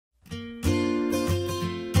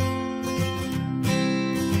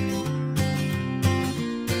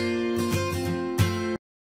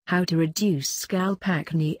How to reduce scalp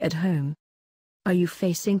acne at home. Are you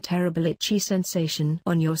facing terrible itchy sensation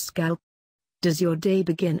on your scalp? Does your day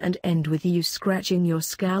begin and end with you scratching your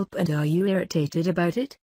scalp, and are you irritated about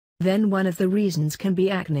it? Then one of the reasons can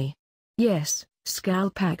be acne. Yes,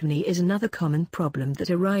 scalp acne is another common problem that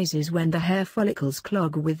arises when the hair follicles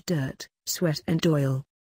clog with dirt, sweat and oil.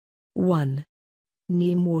 1.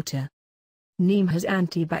 Neem water. Neem has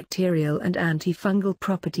antibacterial and antifungal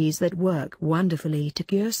properties that work wonderfully to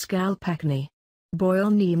cure scalp acne.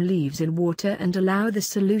 Boil neem leaves in water and allow the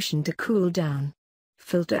solution to cool down.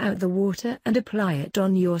 Filter out the water and apply it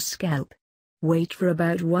on your scalp. Wait for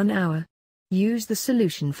about 1 hour. Use the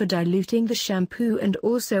solution for diluting the shampoo and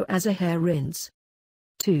also as a hair rinse.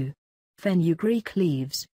 2. Fenugreek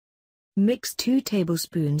leaves. Mix 2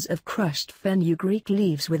 tablespoons of crushed fenugreek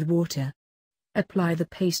leaves with water. Apply the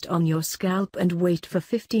paste on your scalp and wait for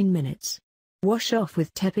 15 minutes. Wash off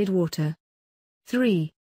with tepid water. 3.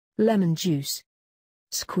 Lemon juice.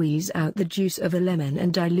 Squeeze out the juice of a lemon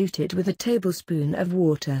and dilute it with a tablespoon of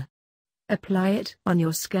water. Apply it on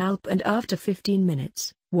your scalp and after 15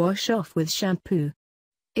 minutes, wash off with shampoo.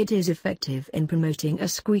 It is effective in promoting a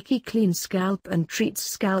squeaky clean scalp and treats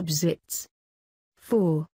scalp zits.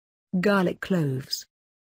 4. Garlic cloves.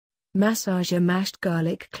 Massage a mashed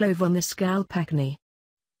garlic clove on the scalp acne.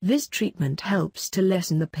 This treatment helps to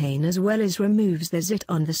lessen the pain as well as removes the zit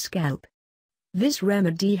on the scalp. This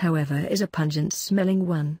remedy, however, is a pungent-smelling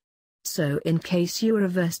one. So in case you are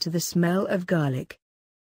averse to the smell of garlic.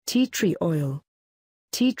 Tea tree oil.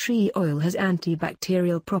 Tea tree oil has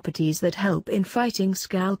antibacterial properties that help in fighting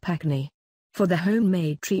scalp acne. For the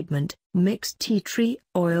homemade treatment, mix tea tree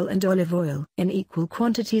oil and olive oil in equal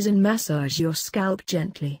quantities and massage your scalp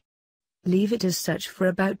gently. Leave it as such for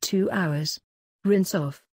about 2 hours. Rinse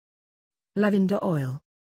off. Lavender oil.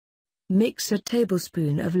 Mix a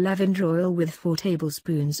tablespoon of lavender oil with 4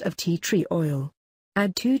 tablespoons of tea tree oil.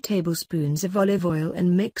 Add 2 tablespoons of olive oil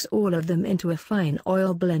and mix all of them into a fine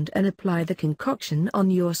oil blend and apply the concoction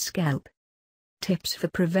on your scalp. Tips for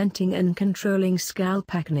preventing and controlling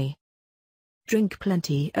scalp acne. Drink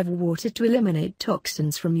plenty of water to eliminate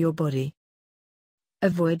toxins from your body.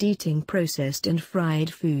 Avoid eating processed and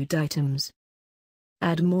fried food items.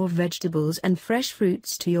 Add more vegetables and fresh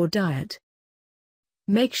fruits to your diet.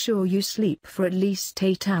 Make sure you sleep for at least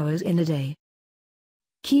 8 hours in a day.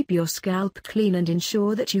 Keep your scalp clean and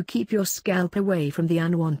ensure that you keep your scalp away from the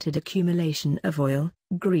unwanted accumulation of oil,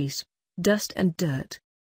 grease, dust and dirt.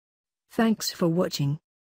 Thanks for watching.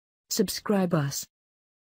 Subscribe us.